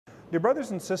Dear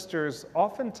brothers and sisters,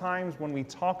 oftentimes when we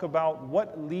talk about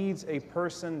what leads a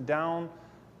person down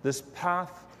this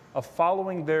path of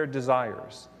following their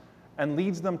desires and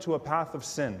leads them to a path of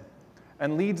sin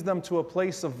and leads them to a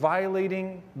place of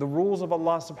violating the rules of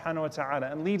Allah subhanahu wa ta'ala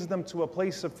and leads them to a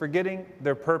place of forgetting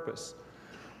their purpose,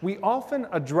 we often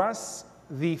address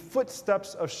the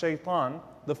footsteps of shaitan,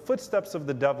 the footsteps of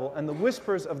the devil and the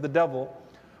whispers of the devil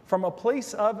from a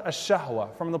place of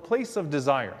ash-shahwa, from the place of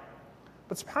desire.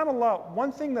 But subhanAllah,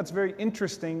 one thing that's very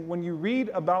interesting when you read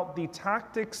about the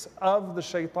tactics of the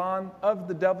shaitan, of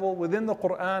the devil within the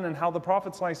Quran and how the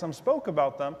Prophet ﷺ spoke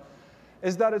about them,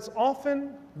 is that it's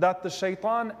often that the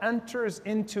shaitan enters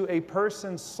into a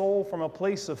person's soul from a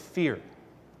place of fear,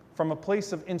 from a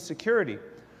place of insecurity,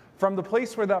 from the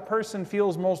place where that person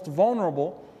feels most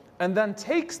vulnerable, and then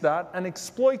takes that and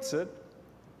exploits it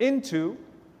into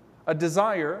a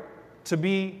desire to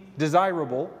be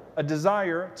desirable, a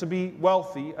desire to be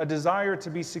wealthy, a desire to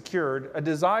be secured, a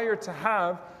desire to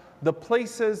have the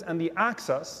places and the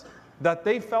access that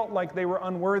they felt like they were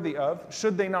unworthy of,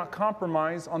 should they not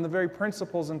compromise on the very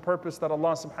principles and purpose that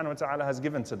Allah subhanahu wa ta'ala has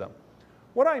given to them.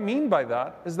 What I mean by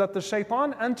that is that the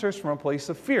shaitan enters from a place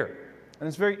of fear. And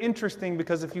it's very interesting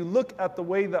because if you look at the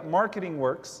way that marketing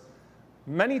works,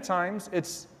 many times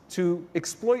it's to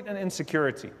exploit an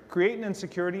insecurity, create an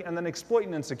insecurity and then exploit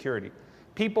an insecurity.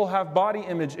 People have body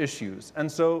image issues,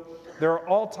 and so there are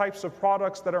all types of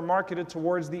products that are marketed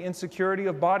towards the insecurity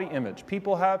of body image.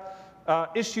 People have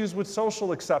issues with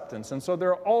social acceptance, and so there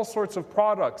are all sorts of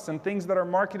products and things that are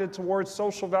marketed towards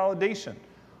social validation.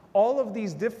 All of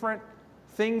these different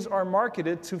things are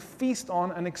marketed to feast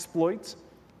on and exploit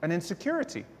an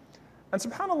insecurity. And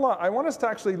subhanAllah, I want us to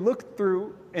actually look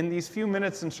through in these few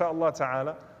minutes, inshaAllah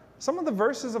ta'ala, some of the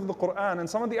verses of the Quran and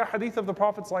some of the ahadith of the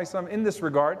Prophet ﷺ in this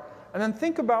regard, and then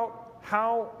think about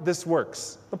how this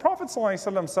works. The Prophet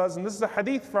ﷺ says, and this is a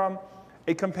hadith from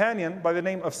a companion by the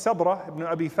name of Sabra ibn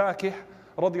Abi Fakih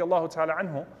radiyallahu ta'ala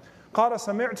anhu, قال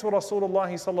سمعت رسول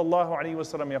الله صلى الله عليه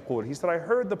وسلم يقول. He said, I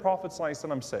heard the Prophet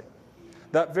ﷺ say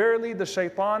that verily the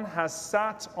shaitan has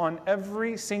sat on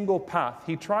every single path.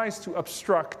 He tries to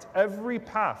obstruct every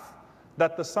path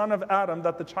that the son of Adam,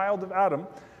 that the child of Adam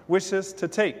wishes to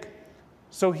take.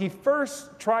 So he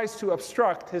first tries to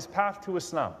obstruct his path to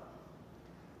Islam.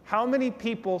 How many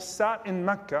people sat in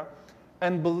Mecca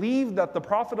and believed that the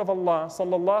Prophet of Allah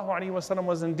sallallahu alaihi wasallam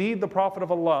was indeed the Prophet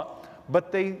of Allah,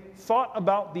 but they thought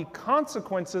about the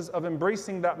consequences of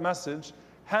embracing that message,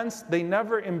 hence they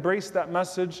never embraced that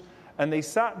message, and they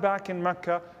sat back in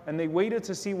Mecca and they waited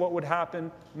to see what would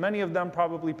happen, many of them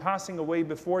probably passing away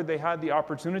before they had the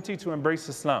opportunity to embrace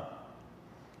Islam.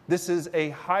 This is a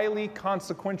highly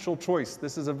consequential choice.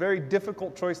 This is a very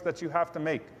difficult choice that you have to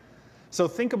make. So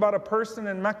think about a person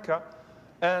in Mecca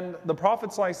and the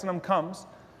Prophet ﷺ comes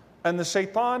and the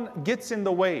shaitan gets in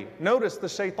the way. Notice the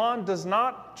shaitan does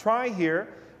not try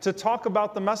here to talk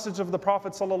about the message of the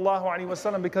Prophet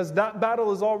ﷺ because that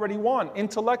battle is already won.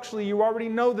 Intellectually, you already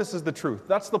know this is the truth.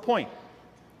 That's the point.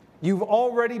 You've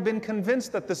already been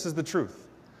convinced that this is the truth.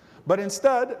 But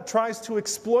instead, tries to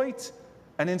exploit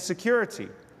an insecurity.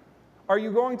 Are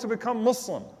you going to become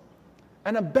Muslim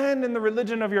and abandon the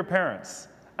religion of your parents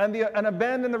and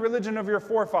abandon the religion of your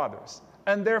forefathers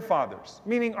and their fathers?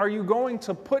 Meaning, are you going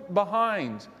to put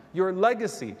behind your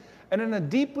legacy? And in a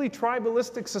deeply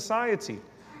tribalistic society,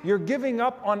 you're giving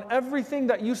up on everything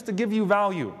that used to give you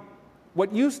value.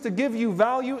 What used to give you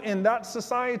value in that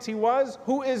society was,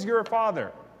 who is your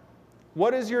father?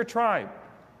 What is your tribe?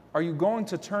 Are you going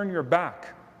to turn your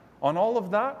back on all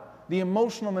of that? The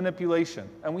emotional manipulation.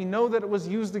 And we know that it was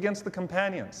used against the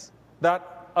companions.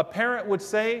 That a parent would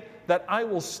say that I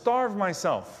will starve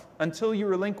myself until you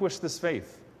relinquish this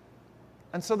faith.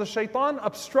 And so the shaitan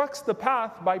obstructs the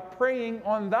path by preying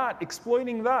on that,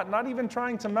 exploiting that, not even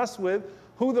trying to mess with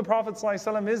who the Prophet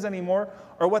ﷺ is anymore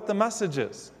or what the message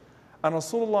is. And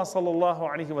Rasulullah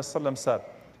ﷺ said,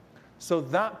 so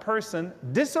that person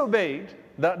disobeyed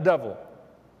that devil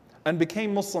and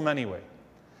became Muslim anyway.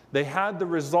 They had the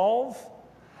resolve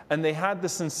and they had the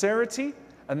sincerity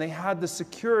and they had the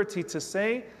security to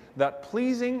say that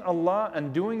pleasing Allah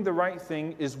and doing the right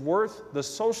thing is worth the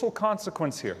social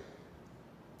consequence here.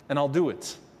 And I'll do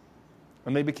it.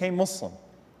 And they became Muslim.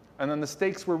 And then the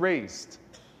stakes were raised.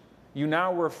 You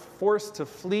now were forced to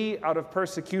flee out of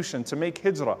persecution, to make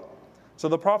hijrah. So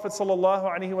the Prophet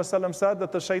ﷺ said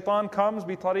that the shaitan comes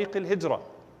bi tariq al-hijrah,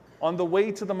 on the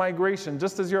way to the migration,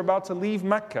 just as you're about to leave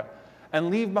Mecca and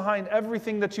leave behind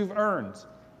everything that you've earned,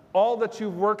 all that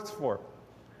you've worked for.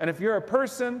 And if you're a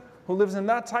person who lives in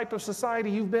that type of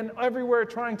society, you've been everywhere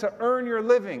trying to earn your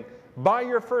living, buy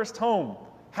your first home,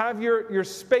 Have your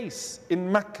space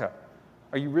in Mecca.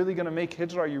 Are you really going to make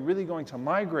hijrah? Are you really going to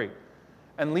migrate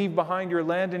and leave behind your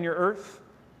land and your earth?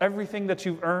 Everything that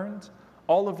you've earned,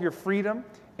 all of your freedom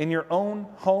in your own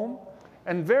home?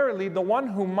 And verily, the one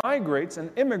who migrates,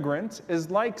 an immigrant, is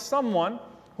like someone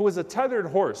who is a tethered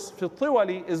horse.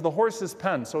 Fitiwali is the horse's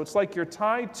pen. So it's like you're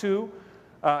tied to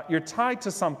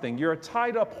something. You're a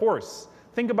tied up horse.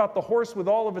 Think about the horse with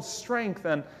all of its strength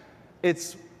and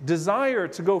its desire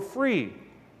to go free.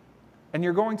 And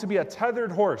you're going to be a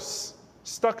tethered horse,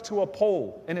 stuck to a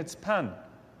pole in its pen,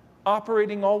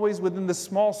 operating always within this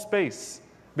small space,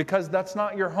 because that's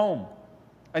not your home.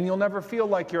 And you'll never feel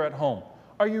like you're at home.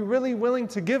 Are you really willing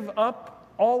to give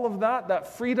up all of that, that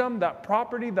freedom, that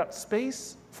property, that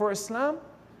space for Islam?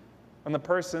 And the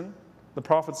Prophet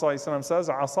ﷺ says,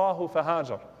 عَصَاهُ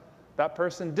فَهَاجَرَ. That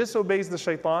person disobeys the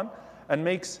shaitan and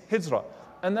makes hijrah.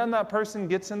 And then that person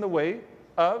gets in the way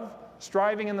of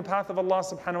striving in the path of Allah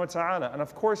subhanahu wa ta'ala. And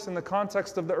of course, in the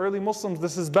context of the early Muslims,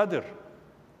 this is Badr.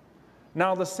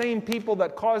 Now the same people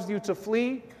that caused you to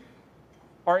flee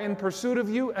are in pursuit of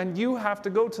you, and you have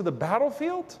to go to the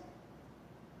battlefield?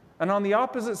 And on the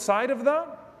opposite side of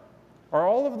that are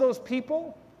all of those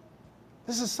people?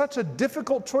 This is such a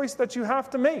difficult choice that you have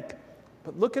to make.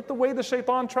 But look at the way the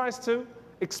shaitan tries to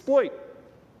exploit.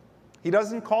 He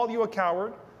doesn't call you a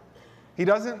coward. He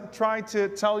doesn't try to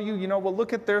tell you, well,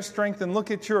 look at their strength and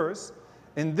look at yours.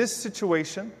 In this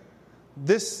situation,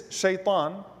 this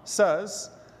shaitan says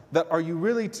that, are you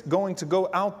really going to go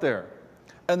out there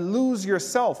and lose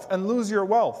yourself and lose your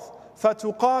wealth?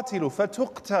 فَتُقَاتِلُ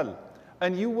فَتُقْتَلُ.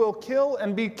 And you will kill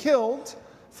and be killed.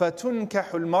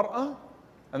 فَتُنْكَحُ الْمَرْأَةِ.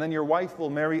 And then your wife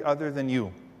will marry other than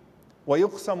you.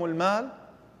 وَيُقْسَمُ الْمَالِ.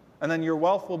 And then your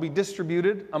wealth will be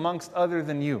distributed amongst other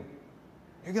than you.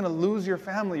 You're going to lose your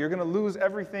family. You're going to lose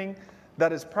everything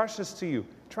that is precious to you.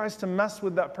 Tries to mess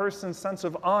with that person's sense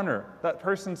of honor, that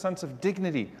person's sense of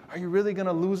dignity. Are you really going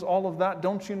to lose all of that?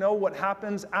 Don't you know what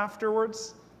happens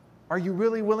afterwards? Are you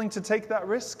really willing to take that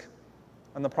risk?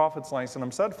 And the Prophet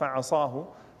ﷺ said, فَعَصَاهُ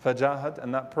فَجَاهَدْ.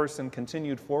 And that person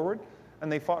continued forward,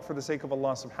 and they fought for the sake of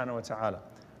Allah subhanahu wa ta'ala.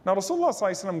 Now Rasulullah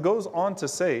ﷺ goes on to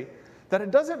say that it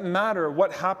doesn't matter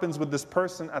what happens with this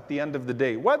person at the end of the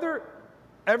day. Whether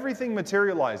everything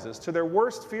materializes to their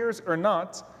worst fears or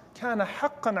not, كَانَ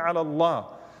حَقًّا عَلَى اللَّهِ.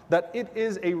 That it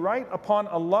is a right upon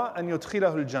Allah أَن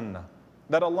يُدْخِلَهُ الْجَنَّةِ.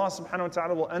 That Allah subhanahu wa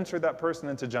ta'ala will enter that person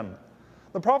into Jannah.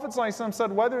 The Prophet ﷺ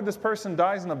said, whether this person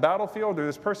dies in a battlefield, or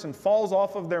this person falls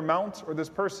off of their mount, or this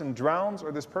person drowns,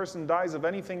 or this person dies of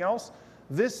anything else,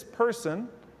 this person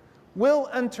will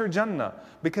enter Jannah,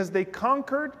 because they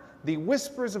conquered the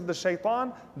whispers of the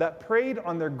shaitan that preyed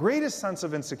on their greatest sense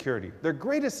of insecurity, their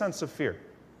greatest sense of fear.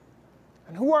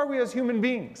 And who are we as human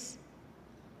beings?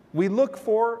 We look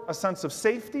for a sense of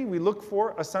safety, we look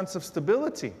for a sense of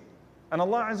stability. And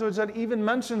Allah Azza wa Jal even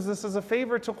mentions this as a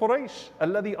favor to Quraysh.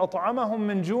 الَّذِي أَطْعَمَهُم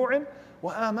مِّن جُوعٍ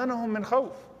وَآمَنَهُم مِّن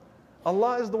خَوْفٍ.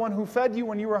 Allah is the one who fed you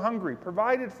when you were hungry,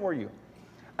 provided for you,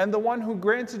 and the one who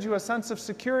granted you a sense of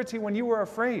security when you were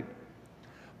afraid.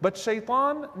 But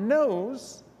shaitan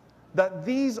knows that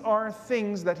these are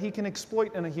things that he can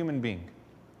exploit in a human being,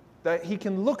 that he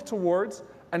can look towards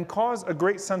and cause a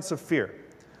great sense of fear.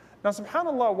 Now,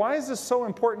 subhanAllah, why is this so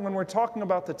important when we're talking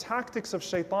about the tactics of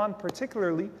shaitan,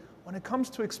 particularly when it comes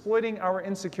to exploiting our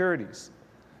insecurities?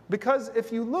 Because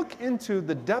if you look into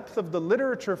the depth of the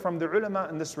literature from the ulama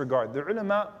in this regard, the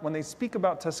ulama, when they speak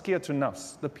about tazkiyatun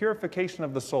nafs, the purification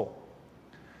of the soul,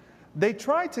 they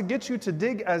try to get you to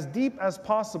dig as deep as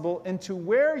possible into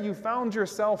where you found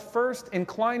yourself first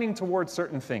inclining towards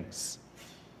certain things.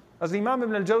 As Imam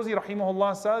Ibn al-Jawzi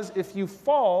rahimahullah says, if you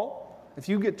fall, if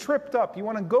you get tripped up, you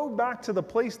want to go back to the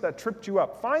place that tripped you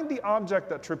up. Find the object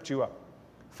that tripped you up.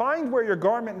 Find where your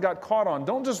garment got caught on.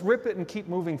 Don't just rip it and keep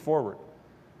moving forward.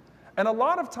 And a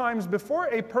lot of times, before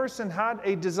a person had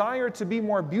a desire to be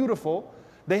more beautiful,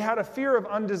 they had a fear of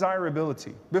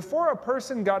undesirability. Before a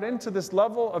person got into this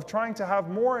level of trying to have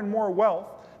more and more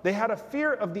wealth, they had a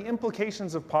fear of the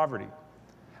implications of poverty.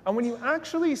 And when you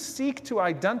actually seek to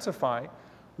identify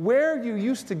where you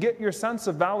used to get your sense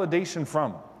of validation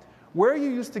from, where you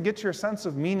used to get your sense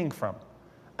of meaning from,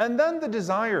 and then the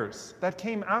desires that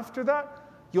came after that,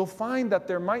 you'll find that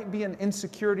there might be an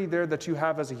insecurity there that you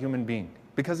have as a human being.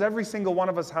 Because every single one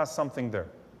of us has something there.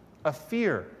 A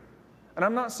fear. And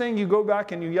I'm not saying you go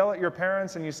back and you yell at your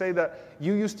parents and you say that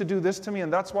you used to do this to me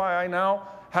and that's why I now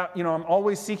I'm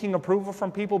always seeking approval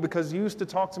from people because you used to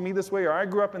talk to me this way, or I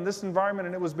grew up in this environment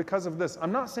and it was because of this.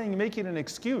 I'm not saying make it an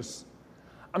excuse.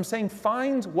 I'm saying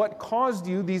find what caused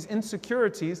you these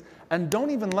insecurities and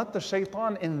don't even let the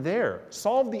shaitan in there.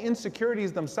 Solve the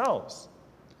insecurities themselves.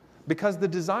 because the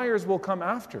desires will come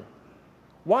after.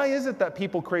 Why is it that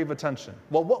people crave attention?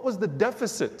 Well, what was the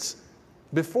deficit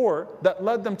before that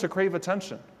led them to crave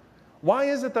attention? Why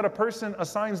is it that a person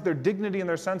assigns their dignity and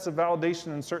their sense of validation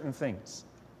in certain things?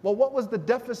 Well, what was the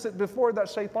deficit before that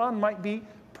shaitan might be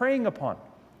preying upon?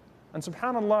 And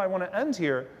subhanAllah, I want to end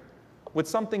here with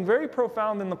something very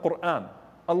profound in the Quran.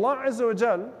 Allah Azza wa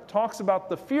Jal talks about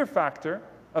the fear factor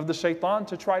of the shaitan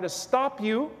to try to stop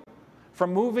you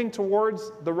from moving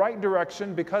towards the right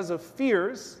direction because of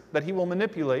fears that he will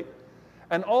manipulate,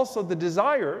 and also the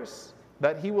desires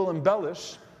that he will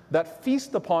embellish that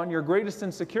feast upon your greatest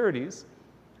insecurities.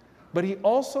 But he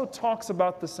also talks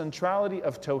about the centrality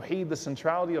of Tawheed, the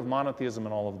centrality of monotheism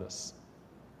in all of this.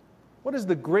 What is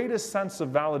the greatest sense of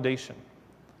validation?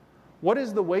 What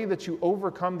is the way that you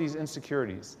overcome these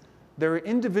insecurities? There are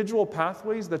individual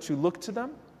pathways that you look to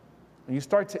them, and you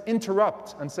start to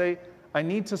interrupt and say, I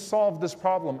need to solve this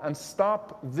problem and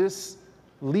stop this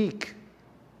leak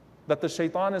that the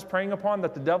shaitan is preying upon,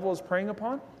 that the devil is preying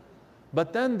upon.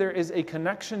 But then there is a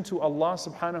connection to Allah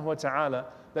subhanahu wa ta'ala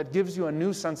that gives you a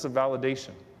new sense of validation.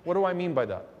 What do I mean by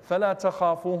that? فَلَا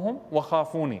تَخَافُوهُمْ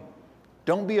وَخَافُونِي.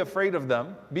 Don't be afraid of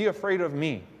them, be afraid of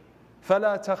me.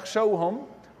 فَلَا تَخْشَوْهُمْ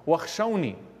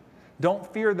وَخْشَوْنِي. Don't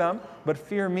fear them, but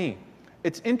fear me.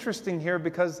 It's interesting here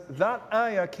because that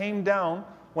ayah came down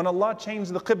when Allah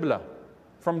changed the Qibla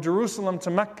from Jerusalem to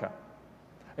Mecca.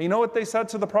 And you know what they said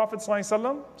to the Prophet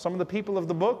ﷺ? Some of the people of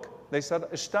the book, they said,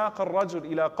 اشتاق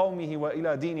الرجل إلى قومه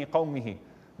وإلى دين قومه.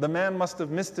 The man must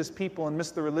have missed his people and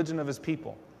missed the religion of his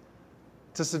people.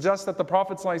 To suggest that the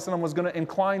Prophet ﷺ was going to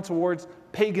incline towards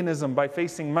paganism by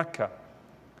facing Mecca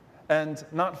and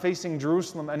not facing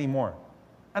Jerusalem anymore.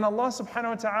 And Allah subhanahu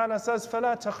wa ta'ala says,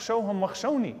 فَلَا تَخْشَوْهُمْ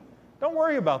وَخْشَوْنِي. Don't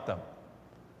worry about them.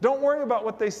 Don't worry about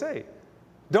what they say.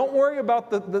 Don't worry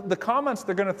about the comments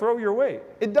they're going to throw your way.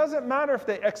 It doesn't matter if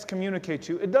they excommunicate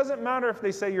you. It doesn't matter if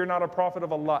they say you're not a prophet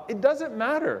of Allah. It doesn't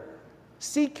matter.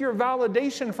 Seek your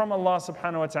validation from Allah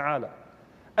subhanahu wa ta'ala.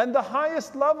 And the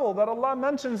highest level that Allah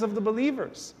mentions of the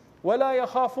believers, وَلَا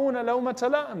يَخَافُونَ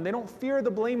لَوْمَةَ لَائِمٍ. They don't fear the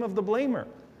blame of the blamer,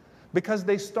 because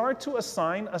they start to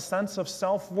assign a sense of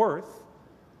self-worth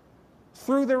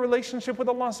through their relationship with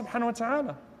Allah subhanahu wa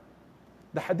ta'ala.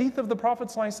 The hadith of the Prophet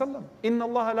ﷺ, إِنَّ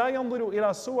اللَّهَ لَا يَنظُرُ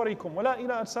إِلَى صُوَرِكُمْ وَلَا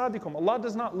إِلَى أَجْسَادِكُمْ. Allah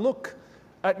does not look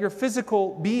at your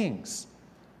physical beings.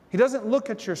 He doesn't look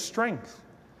at your strength.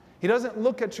 He doesn't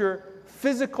look at your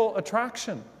physical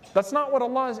attraction. That's not what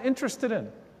Allah is interested in.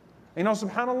 You know,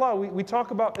 subhanAllah, we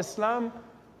talk about Islam,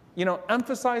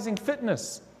 emphasizing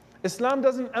fitness. Islam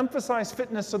doesn't emphasize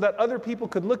fitness so that other people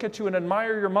could look at you and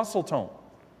admire your muscle tone.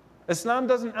 Islam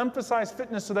doesn't emphasize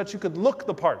fitness so that you could look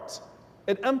the part.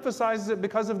 It emphasizes it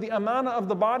because of the amana of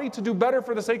the body to do better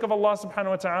for the sake of Allah subhanahu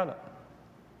wa ta'ala.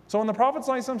 So when the Prophet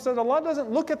ﷺ says, Allah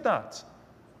doesn't look at that,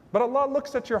 but Allah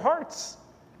looks at your hearts,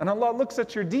 and Allah looks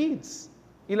at your deeds.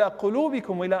 إِلَىٰ قُلُوبِكُمْ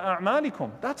وَإِلَىٰ أَعْمَالِكُمْ.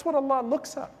 That's what Allah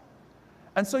looks at.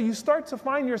 And so you start to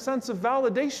find your sense of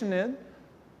validation in,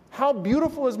 how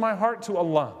beautiful is my heart to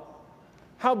Allah?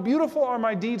 How beautiful are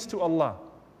my deeds to Allah?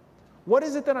 What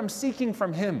is it that I'm seeking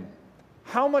from Him?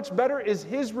 How much better is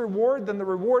His reward than the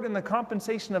reward and the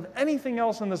compensation of anything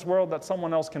else in this world that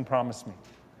someone else can promise me?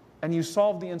 And you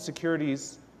solve the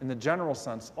insecurities in the general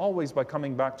sense, always by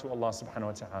coming back to Allah subhanahu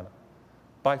wa ta'ala.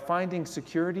 By finding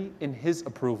security in His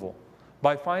approval.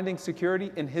 By finding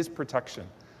security in His protection.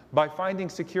 By finding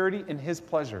security in His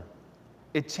pleasure.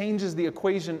 It changes the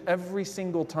equation every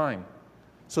single time,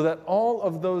 so that all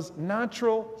of those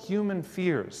natural human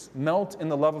fears melt in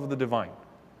the love of the divine.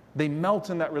 They melt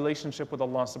in that relationship with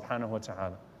Allah subhanahu wa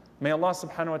ta'ala. May Allah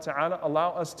subhanahu wa ta'ala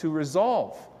allow us to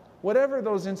resolve whatever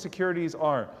those insecurities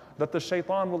are that the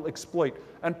shaitan will exploit,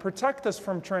 and protect us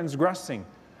from transgressing,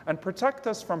 and protect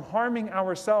us from harming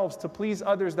ourselves to please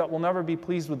others that will never be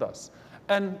pleased with us.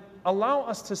 And allow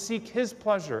us to seek His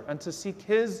pleasure and to seek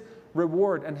His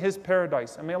reward and His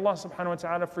paradise. And may Allah subhanahu wa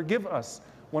ta'ala forgive us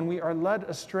when we are led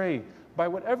astray by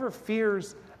whatever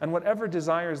fears and whatever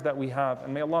desires that we have.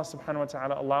 And may Allah subhanahu wa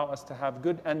ta'ala allow us to have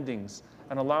good endings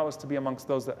and allow us to be amongst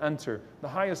those that enter the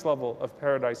highest level of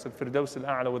paradise, al-Firdaus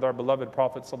al-A'la, with our beloved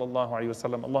Prophet sallallahu alaihi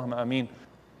wasallam. Allahumma ameen.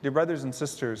 Dear brothers and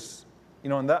sisters,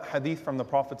 in that hadith from the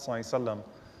Prophet sallallahu alaihi wasallam,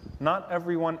 not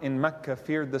everyone in Mecca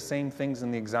feared the same things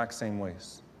in the exact same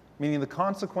ways. Meaning the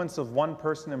consequence of one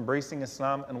person embracing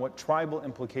Islam and what tribal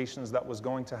implications that was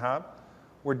going to have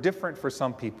were different for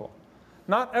some people.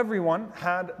 Not everyone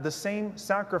had the same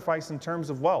sacrifice in terms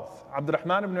of wealth.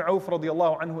 Abdurrahman ibn Auf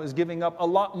radiallahu anhu is giving up a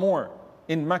lot more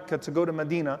in Mecca to go to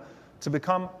Medina to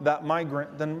become that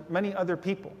migrant than many other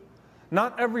people.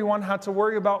 Not everyone had to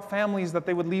worry about families that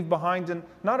they would leave behind, and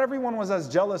not everyone was as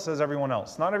jealous as everyone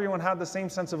else. Not everyone had the same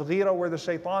sense of ghira where the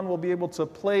shaitan will be able to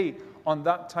play on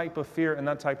that type of fear and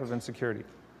that type of insecurity.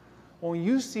 When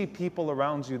you see people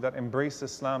around you that embrace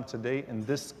Islam today in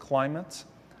this climate,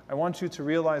 I want you to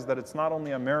realize that it's not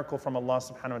only a miracle from Allah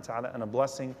subhanahu wa ta'ala and a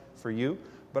blessing for you,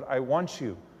 but I want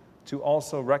you to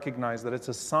also recognize that it's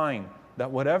a sign that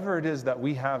whatever it is that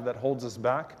we have that holds us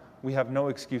back, we have no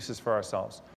excuses for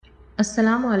ourselves.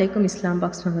 Assalamu alaikum Islam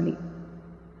Box family.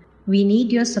 We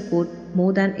need your support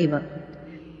more than ever.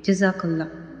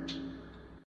 Jazakallah.